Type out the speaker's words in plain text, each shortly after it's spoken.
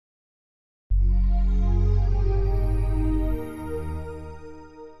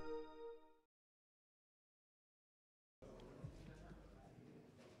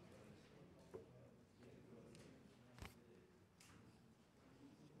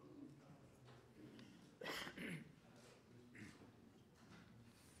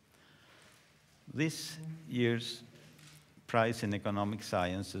This year's Prize in Economic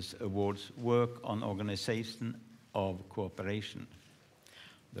Sciences awards work on organization of cooperation.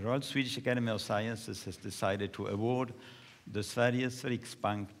 The Royal Swedish Academy of Sciences has decided to award the Sveriges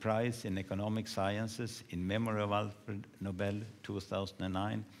Riksbank Prize in Economic Sciences in memory of Alfred Nobel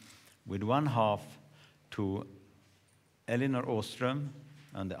 2009, with one half to Elinor Åström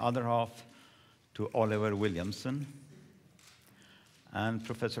and the other half to Oliver Williamson. And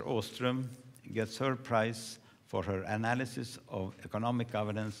Professor Åström gets her prize for her analysis of economic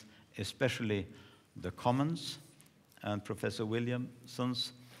governance, especially the commons, and Professor Williamson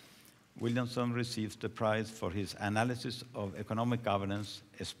receives the prize for his analysis of economic governance,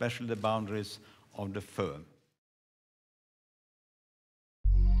 especially the boundaries of the firm.